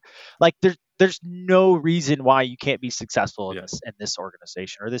together, like there's no reason why you can't be successful in Yeah. this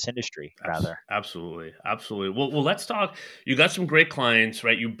organization or this industry rather. Absolutely, absolutely. Well, let's talk. You got some great clients,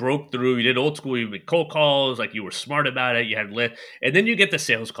 right? You broke through. You did old school. You made cold calls. Like you were smart about it. You had lit, and then you get the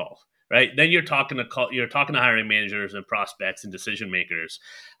sales call, right? Then you're talking to hiring managers and prospects and decision makers.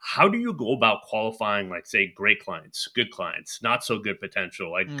 How do you go about qualifying, like say, great clients, good clients, not so good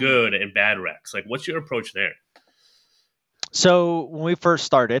potential, like Mm. good and bad recs? Like, what's your approach there? So when we first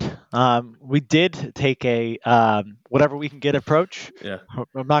started, we did take a whatever we can get approach. Yeah,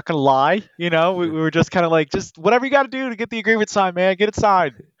 I'm not gonna lie, we were just kind of like, just whatever you got to do to get the agreement signed, man, get it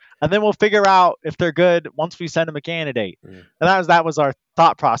signed, and then we'll figure out if they're good once we send them a candidate. yeah, And that was our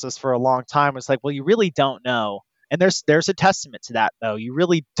thought process for a long time. It's like, well, you really don't know, and there's a testament to that though. You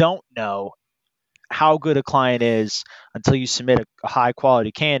really don't know how good a client is until you submit a high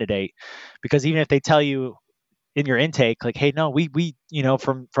quality candidate, because even if they tell you in your intake, like, hey, no, we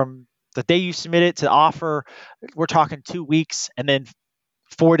from the day you submit it to offer, we're talking 2 weeks, and then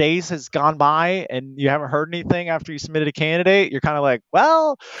 4 days has gone by and you haven't heard anything after you submitted a candidate, you're kind of like,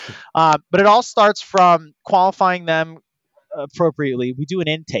 well, but it all starts from qualifying them appropriately. We do an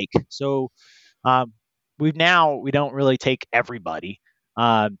intake, so um, we don't really take everybody.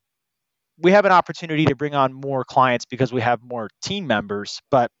 Um, we have an opportunity to bring on more clients because we have more team members,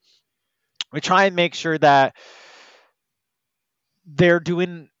 but we try and make sure that they're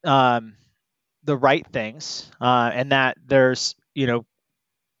doing the right things, and that there's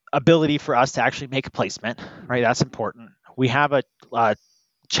ability for us to actually make a placement. Right, that's important. We have a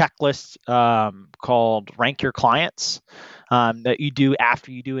checklist called Rank Your Clients that you do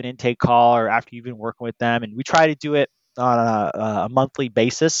after you do an intake call or after you've been working with them, and we try to do it on a monthly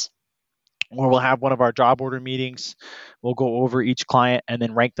basis, where we'll have one of our job order meetings. We'll go over each client and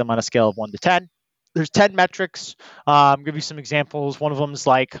then rank them on a scale of 1 to 10. There's 10 metrics. Give you some examples. One of them is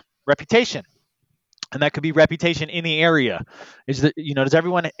like reputation, and that could be reputation in the area. Is that does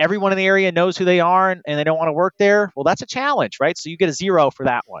everyone in the area knows who they are, and they don't want to work there? Well, that's a challenge, right? So you get a 0 for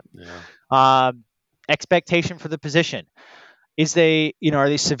that one. Yeah. Expectation for the position. Are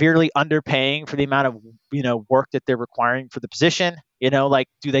they severely underpaying for the amount of work that they're requiring for the position? Like,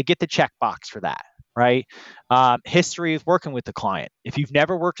 do they get the checkbox for that? Right. History of working with the client. If you've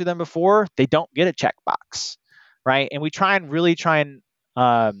never worked with them before, they don't get a checkbox. Right. And we try and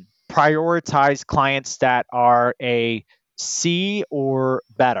prioritize clients that are a C or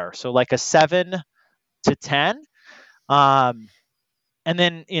better. So like a 7 to 10. And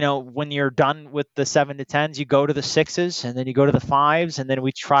then, when you're done with the 7 to 10s, you go to the 6s, and then you go to the 5s, and then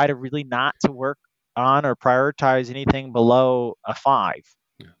we try to really not to work on or prioritize anything below a 5.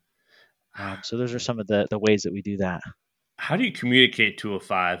 So those are some of the ways that we do that. How do you communicate to a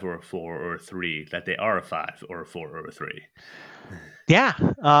 5 or a 4 or a 3 that they are a 5 or a 4 or a 3? Yeah.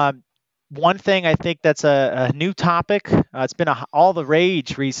 One thing I think that's a new topic. It's been all the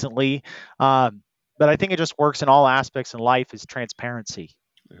rage recently, but I think it just works in all aspects in life, is transparency.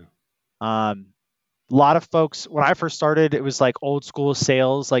 Yeah. Um, a lot of folks, when I first started, it was like old school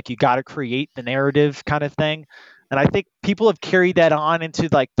sales, like you got to create the narrative kind of thing. And I think people have carried that on into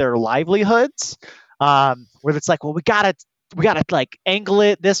like their livelihoods, where it's like, well, we gotta like angle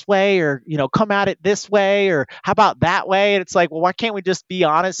it this way, or come at it this way, or how about that way? And it's like, well, why can't we just be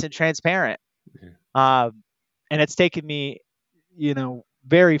honest and transparent? Yeah. And it's taken me,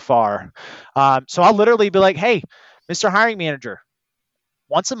 very far. So I'll literally be like, hey, Mr. Hiring Manager,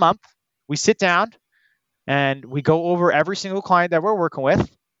 once a month, we sit down and we go over every single client that we're working with.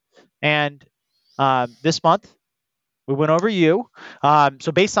 And this month, we went over you.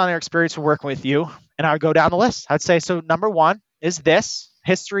 So based on our experience, we're working with you, and I would go down the list. I'd say, so number one is this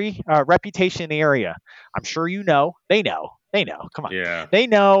history, reputation in the area. I'm sure they know. Come on, Yeah. they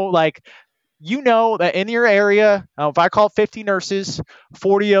know. Like, that in your area, if I call 50 nurses,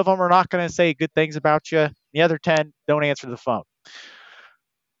 40 of them are not going to say good things about you. The other 10 don't answer the phone.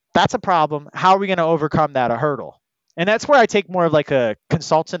 That's a problem. How are we going to overcome that, a hurdle? And that's where I take more of like a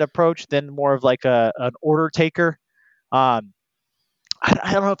consultant approach than more of like an order taker. Um,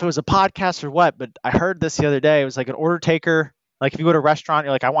 I don't know if it was a podcast or what, but I heard this the other day. It was like an order taker. Like if you go to a restaurant,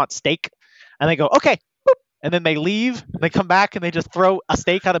 you're like, I want steak. And they go, okay. Boop. And then they leave. And they come back and they just throw a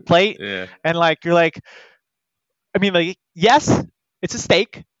steak on a plate. Yeah. And like, you're like, I mean, like, yes, it's a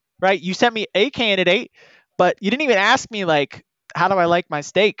steak, right? You sent me a candidate, but you didn't even ask me, like, how do I like my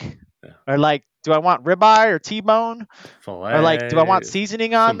steak? Yeah. Or like, do I want ribeye or T-bone? Filet, Or like, do I want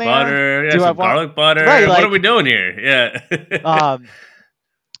seasoning on some there? butter, Do I some want garlic butter. right? What Like, are we doing here? Yeah. um,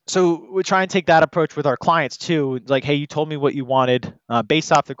 so we try and take that approach with our clients too. Like, hey, you told me what you wanted,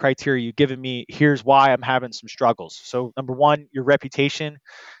 based off the criteria you've given me. Here's why I'm having some struggles. So number one, your reputation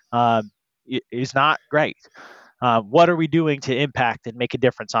um, is not great. What are we doing to impact and make a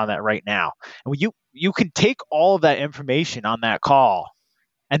difference on that right now? And you can take all of that information on that call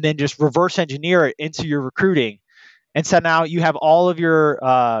and then just reverse engineer it into your recruiting. And so now you have all of your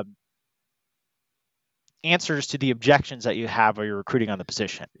answers to the objections that you have while you're recruiting on the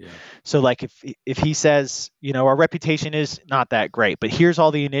position. Yeah. So like if he says, our reputation is not that great, but here's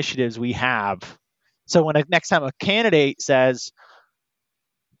all the initiatives we have. So when next time a candidate says,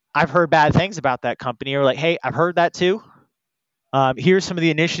 I've heard bad things about that company, or like, hey, I've heard that too. Here's some of the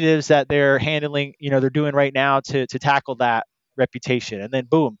initiatives that they're handling, they're doing right now to tackle that reputation. And then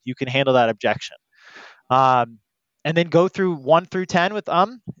boom, you can handle that objection. And then go through 1 through 10 with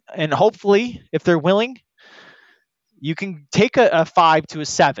them. And hopefully, if they're willing, you can take a 5 to a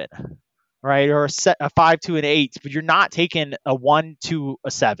 7. right? Or a 5 to an 8, but you're not taking a 1 to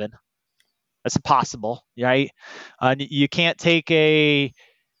a 7. That's impossible, right? You can't take a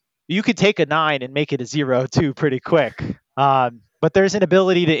you could take a 9 and make it a 0 too pretty quick. But there's an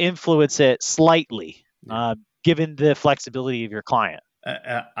ability to influence it slightly, Yeah. given the flexibility of your client.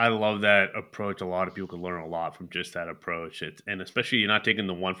 I love that approach. A lot of people can learn a lot from just that approach. And especially you're not taking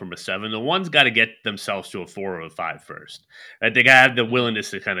the one from a seven. The one's got to get themselves to a four or a five first. Right? They got to have the Mm.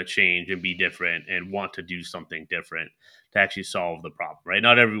 willingness to kind of change and be different and want to do something different to actually solve the problem. Right?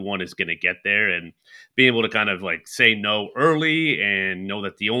 Not everyone is going to get there, and being able to kind of like say no early and know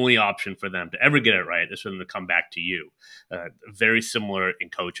that the only option for them to ever get it right is for them to come back to you. Very similar in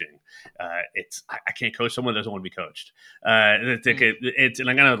coaching. I can't coach someone that doesn't want to be coached. Mm. And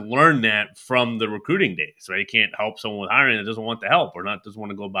I kind of learned that from the recruiting days, right? You can't help someone with hiring that doesn't want the help or not doesn't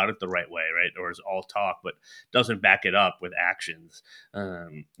want to go about it the right way, right? Or is all talk but doesn't back it up with actions. No,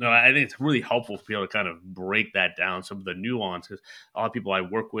 Mm. I think it's really helpful for people to kind of break that down, some of the nuances. A lot of people I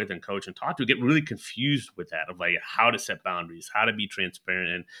work with and coach and talk to get really confused with that of like how to set boundaries, how to be transparent,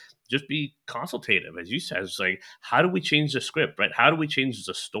 and just be consultative, as you said. It's like how do we change the script, right? How do we change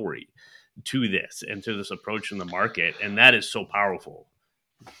the story to this and to this approach in the market? And that is so powerful.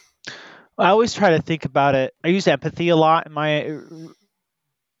 I always try to think about it. I use empathy a lot in my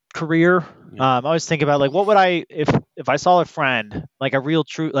career. Yeah. I always think about like what would I if I saw a friend, like a real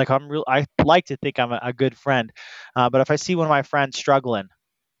true, like I'm real. I like to think I'm a good friend, but if I see one of my friends struggling,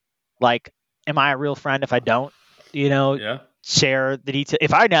 like, am I a real friend if I don't, you know, Yeah. share the detail?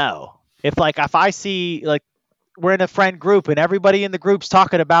 If I know, if I see like we're in a friend group and everybody in the group's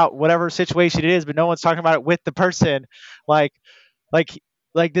talking about whatever situation it is, but no one's talking about it with the person, like like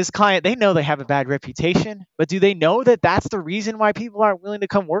like this client, they know they have a bad reputation, but do they know that that's the reason why people aren't willing to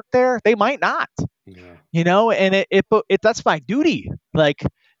come work there? They might not, Yeah. and it that's my duty, like,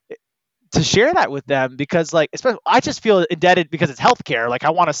 to share that with them, because like especially I just feel indebted because it's healthcare. Like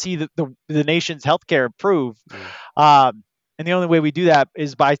I want to see the nation's healthcare improve, Yeah. and the only way we do that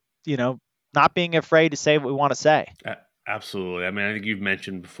is by not being afraid to say what we want to say. Absolutely. I mean, I think you've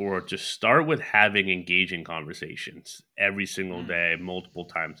mentioned before, just start with having engaging conversations every single Mm. day, multiple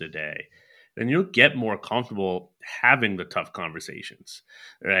times a day. Then you'll get more comfortable having the tough conversations,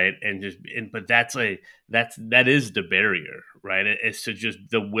 right? But that is the barrier, right? It's to just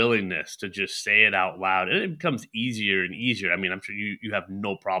the willingness to just say it out loud, and it becomes easier and easier. I mean, I'm sure you have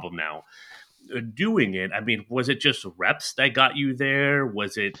no problem now doing it. I mean, was it just reps that got you there?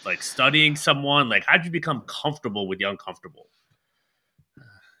 Was it like studying someone? Like, how'd you become comfortable with the uncomfortable?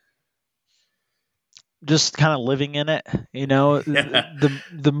 Just kind of living in it, Yeah,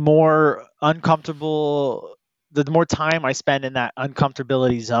 the more uncomfortable, the more time I spend in that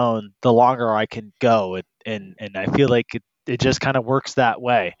uncomfortability zone, the longer I can go. And I feel like it just kind of works that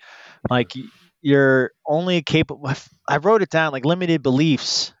way. Like you're only capable. I wrote it down, like limited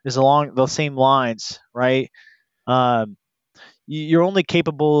beliefs is along the same lines, right? Um, you're only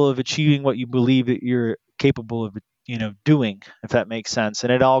capable of achieving what you believe that you're capable of doing, if that makes sense.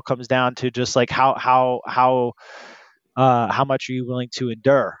 And it all comes down to just like how much are you willing to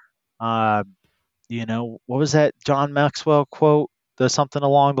endure. What was that John Maxwell quote? There's something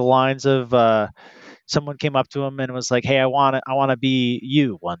along the lines of someone came up to him and was like, hey, I want to be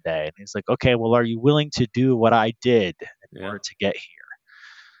you one day. And he's like, okay, well, are you willing to do what I did in yeah, order to get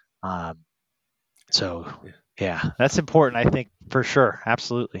here? um, so yeah. yeah, that's important, I think, for sure.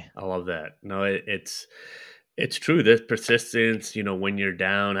 Absolutely. I love that. No, it's true. There's persistence. When you're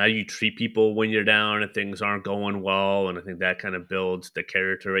down, how you treat people when you're down and things aren't going well, and I think that kind of builds the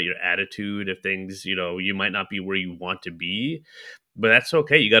character, right? Your attitude of things. You might not be where you want to be, but that's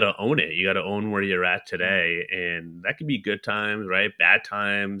okay. You got to own it. You got to own where you're at Mm. today. And that can be good times, right? Bad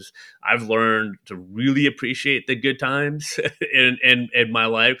times. I've learned to really appreciate the good times in my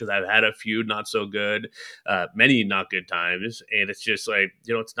life because I've had a few not so good, many not good times. And it's just like,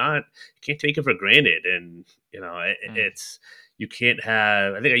 it's not, you can't take it for granted. And, Mm. it's, you can't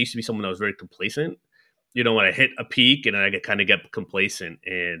have, I think I used to be someone that was very complacent. When I hit a peak and I get complacent.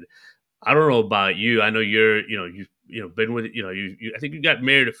 And I don't know about you. I know you've been with I think you got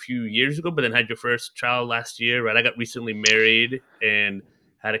married a few years ago, but then had your first child last year, right? I got recently married and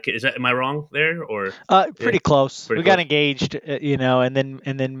had a kid. Am I wrong there or yeah, Pretty close. pretty We got close. engaged, and then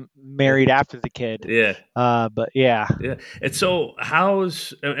Yeah, married after the kid. yeah, But yeah. yeah. And so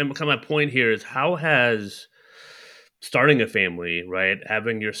and kind of my point here is how has starting a family, right?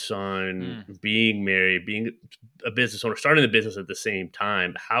 Having your son, Mm. being married, being a business owner, starting the business at the same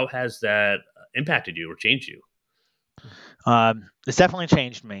time, how has that impacted you or changed you? It's definitely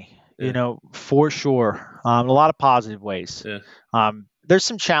changed me, Yeah, for sure. A lot of positive ways. yeah, There's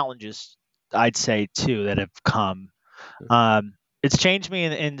some challenges, I'd say too that have come. It's changed me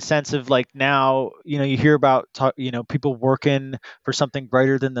in the sense of like now, you hear about people working for something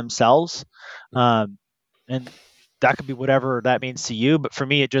greater than themselves, um, and that could be whatever that means to you. But for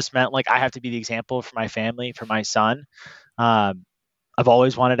me, it just meant like I have to be the example for my family, for my son. Um, I've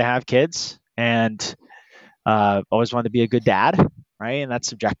always wanted to have kids, and always wanted to be a good dad, right? And that's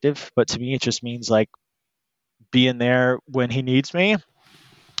subjective, but to me, it just means like being there when he needs me,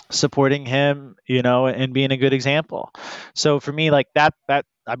 supporting him, and being a good example. So for me, like that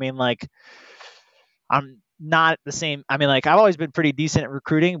I mean, like I'm not the same. I mean, like I've always been pretty decent at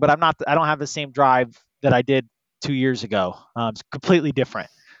recruiting, but I don't have the same drive that I did 2 years ago. It's completely different.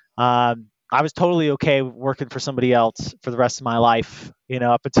 I was totally okay working for somebody else for the rest of my life,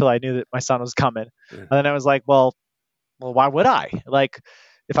 up until I knew that my son was coming. Yeah, And then I was like, well, why would I? Like,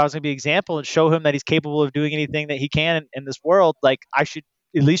 if I was going to be an example and show him that he's capable of doing anything that he can in this world, like I should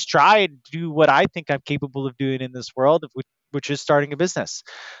at least try and do what I think I'm capable of doing in this world, which is starting a business.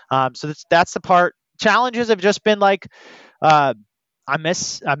 So that's the part. Challenges have just been like, uh, I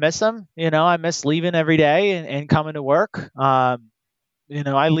miss them. I miss leaving every day and coming to work. I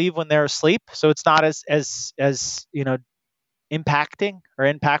leave when they're asleep, so it's not as impacting or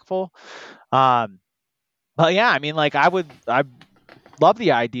impactful. Um, but yeah, I mean, like I love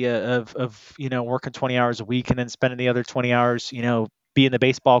the idea of working 20 hours a week and then spending the other 20 hours being the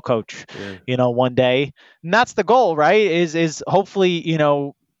baseball coach yeah, one day. And that's the goal, right? Is hopefully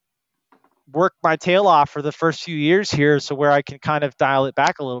work my tail off for the first few years here, so where I can kind of dial it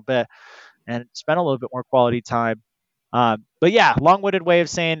back a little bit and spend a little bit more quality time. But yeah, long-winded way of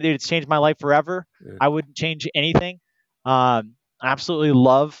saying, dude, it's changed my life forever. yeah. I wouldn't change anything. I absolutely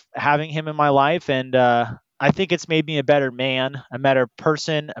love having him in my life, and I think it's made me a better man, a better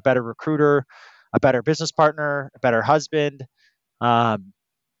person, a better recruiter, a better business partner, a better husband, um,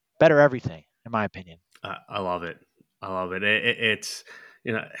 better everything, in my opinion. I love it. I love it. It's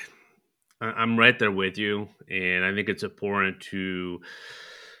you know I'm right there with you, and I think it's important to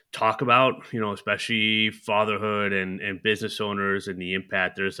talk about, especially fatherhood and business owners and the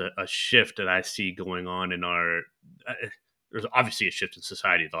impact. There's a shift that I see going on in our. There's obviously a shift in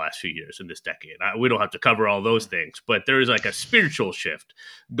society the last few years in this decade. We don't have to cover all those things, but there is like a spiritual shift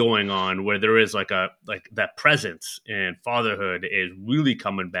going on where there is like that presence and fatherhood is really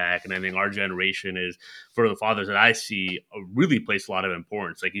coming back, and I think our generation is for the fathers that I see really place a lot of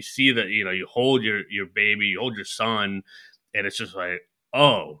importance. Like you see that you hold your baby, you hold your son, and it's just like,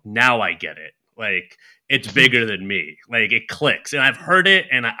 oh, now I get it. Like it's bigger than me. Like it clicks, and I've heard it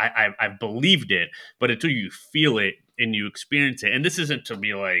and I've believed it, but until you feel it and you experience it, and this isn't to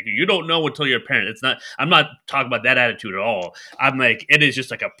be like you don't know until you're a parent. It's not. I'm not talking about that attitude at all. I'm like it is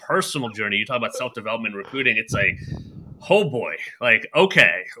just like a personal journey. You talk about self development, recruiting. It's like oh boy, like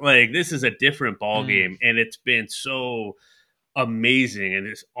okay, like this is a different ball Mm. game, and it's been so amazing and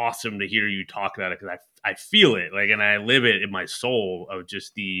it's awesome to hear you talk about it because I feel it like and I live it in my soul of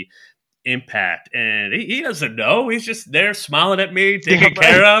just the impact and he doesn't know he's just there smiling at me Yeah, taken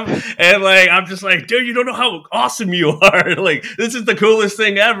care right. of and like I'm just like dude you don't know how awesome you are like this is the coolest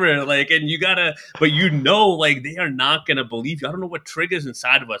thing ever like and you gotta but like they are not gonna believe you. I don't know what triggers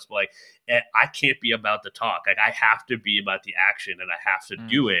inside of us but like I can't be about the talk like I have to be about the action and I have to Mm.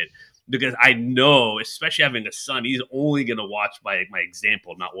 do it because I know, especially having a son, he's only gonna watch my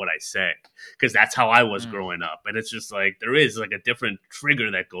example, not what I say, because that's how I was Mm. growing up. And it's just like there is like a different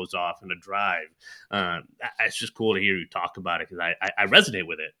trigger that goes off in a drive. It's just cool to hear you talk about it because I resonate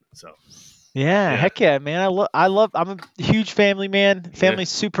with it. So Yeah, yeah, heck yeah, man. I'm a huge family man. yeah, Family's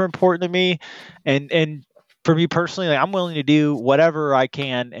super important to me. And for me personally, like I'm willing to do whatever I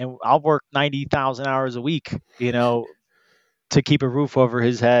can and I'll work 90,000 hours a week, to keep a roof over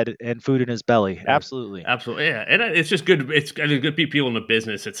his head and food in his belly. yeah. Absolutely. Absolutely, yeah, and it's just good. It's good to be people in the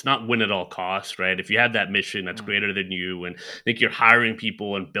business. It's not win at all costs, right? If you have that mission that's Mm. greater than you, and I think you're hiring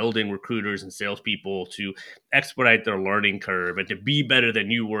people and building recruiters and salespeople to expedite their learning curve and to be better than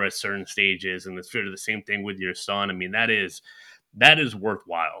you were at certain stages, and it's sort of the same thing with your son. I mean, that is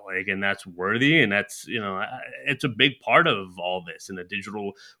worthwhile like and that's worthy and that's it's a big part of all this and the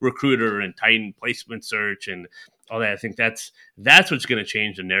digital recruiter and titan placement search and all that. I think that's what's going to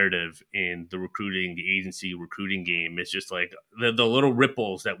change the narrative in the recruiting the agency recruiting game. It's just like the little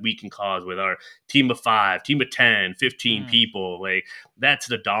ripples that we can cause with our team of 5 team of 10, 15 Mm. people like that's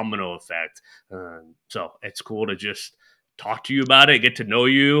the domino effect. So it's cool to just talk to you about it, get to know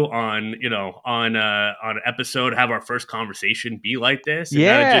you on on an episode, have our first conversation be like this, and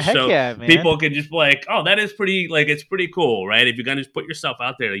that Yeah, just heck so yeah, man. people can just be like, oh, that is pretty like it's pretty cool, right? If you're gonna just put yourself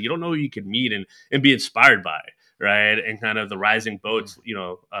out there, like, you don't know who you can meet and be inspired by, right? And kind of the rising Mm. boats,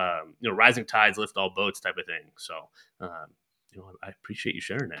 rising tides lift all boats type of thing. So, I appreciate you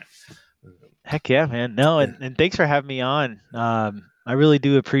sharing that. Um, Heck yeah, man. No, and thanks for having me on. I really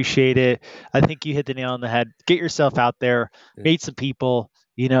do appreciate it. I think you hit the nail on the head. Get yourself out there, meet some people.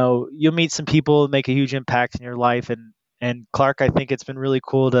 You'll meet some people, make a huge impact in your life. And Clark, I think it's been really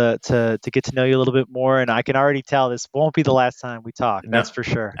cool to get to know you a little bit more. And I can already tell this won't be the last time we talk. no, That's for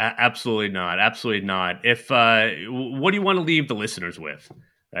sure. absolutely not. Absolutely not. If what do you want to leave the listeners with?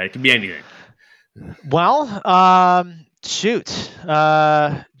 It can be anything. Well, shoot.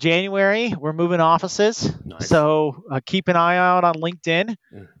 January, we're moving offices. Nice. So keep an eye out on LinkedIn.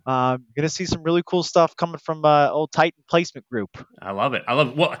 Going to see some really cool stuff coming from old Titan Placement Group. I love it. I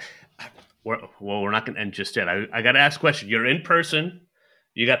love it. We're not going to end just yet. I got to ask a question. You're in person.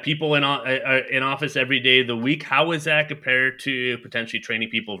 You got people in office every day of the week. How is that compared to potentially training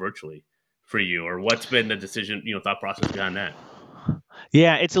people virtually for you, or what's been the decision, thought process behind that?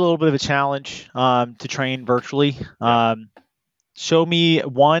 Yeah, it's a little bit of a challenge to train virtually. Yeah. Show me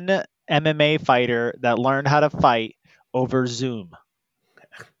one MMA fighter that learned how to fight over Zoom.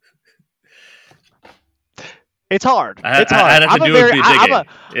 It's hard. It's hard. I'd have to I'm a do a very bit I'm a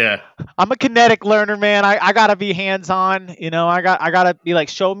digging. Yeah. I'm a kinetic learner, man. I gotta be hands on. I gotta be like,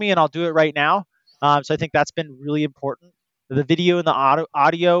 show me, and I'll do it right now. So I think that's been really important. The video and the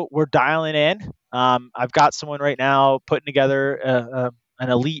audio, we're dialing in. I've got someone right now putting together an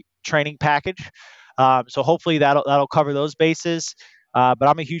elite training package. So hopefully that'll cover those bases. But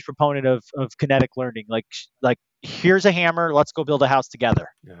I'm a huge proponent of kinetic learning. Like here's a hammer. Let's go build a house together.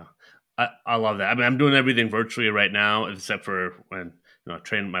 Yeah. I love that. I mean, I'm doing everything virtually right now, except for when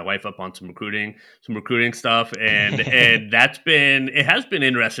training my wife up on some recruiting stuff, and it has been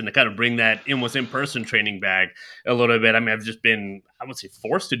interesting to kind of bring that almost in person training back a little bit. I mean, I've just been, I would say,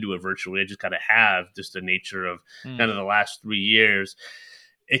 forced to do it virtually. I just kind of have just the nature of Mm, kind of the last 3 years.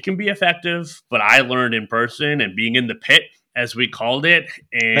 It can be effective, but I learned in person and being in the pit, as we called it.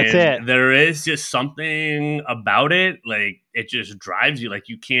 that's And it. there is just something about it. Like it just drives you, like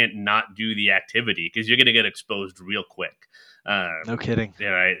you can't not do the activity because you're going to get exposed real quick. No kidding. Yeah,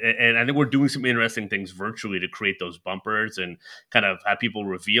 right. And I think we're doing some interesting things virtually to create those bumpers and kind of have people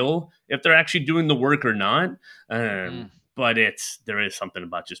reveal if they're actually doing the work or not. Mm, But there is something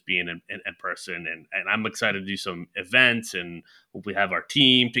about just being in person, and I'm excited to do some events and we have our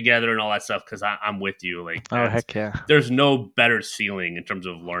team together and all that stuff because I'm with you. Like oh heck yeah. there's no better ceiling in terms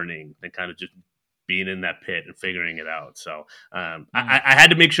of learning than kind of just being in that pit and figuring it out. So Mm. I had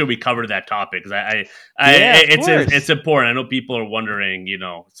to make sure we covered that topic because Yeah, of it's course. important. I know people are wondering,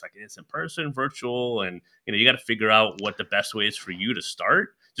 it's like it's in person, virtual, and you got to figure out what the best way is for you to start,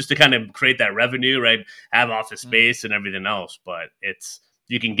 just to kind of create that revenue, right? Have office Mm. space and everything else, but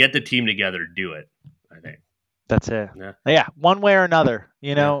you can get the team together to do it. I think. That's it. Yeah, Yeah, one way or another,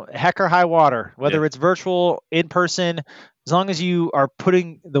 yeah, heck or high water, yeah. whether it's virtual, in person, as long as you are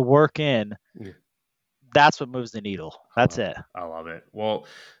putting the work in, Yeah. that's what moves the needle. That's it. I love it. Well,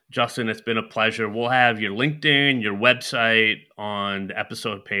 Justin, it's been a pleasure. We'll have your LinkedIn, your website on the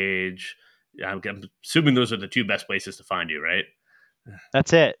episode page. I'm assuming those are the two best places to find you, right?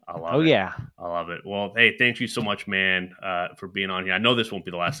 That's it. I love Oh it. yeah. I love it. Well, hey, thank you so much, man, for being on here. I know this won't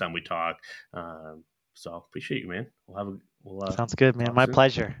be the last time we talk, so appreciate you, man. We'll Sounds good, man. talk My soon.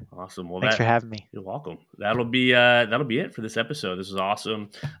 pleasure. Awesome. Well, Thanks for having me. you're welcome. That'll be it for this episode. This is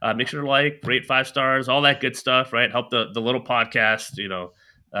awesome. Make sure to rate 5 stars, all that good stuff. Right, help the little podcast,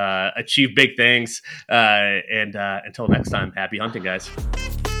 achieve big things. And until next time, happy hunting, guys.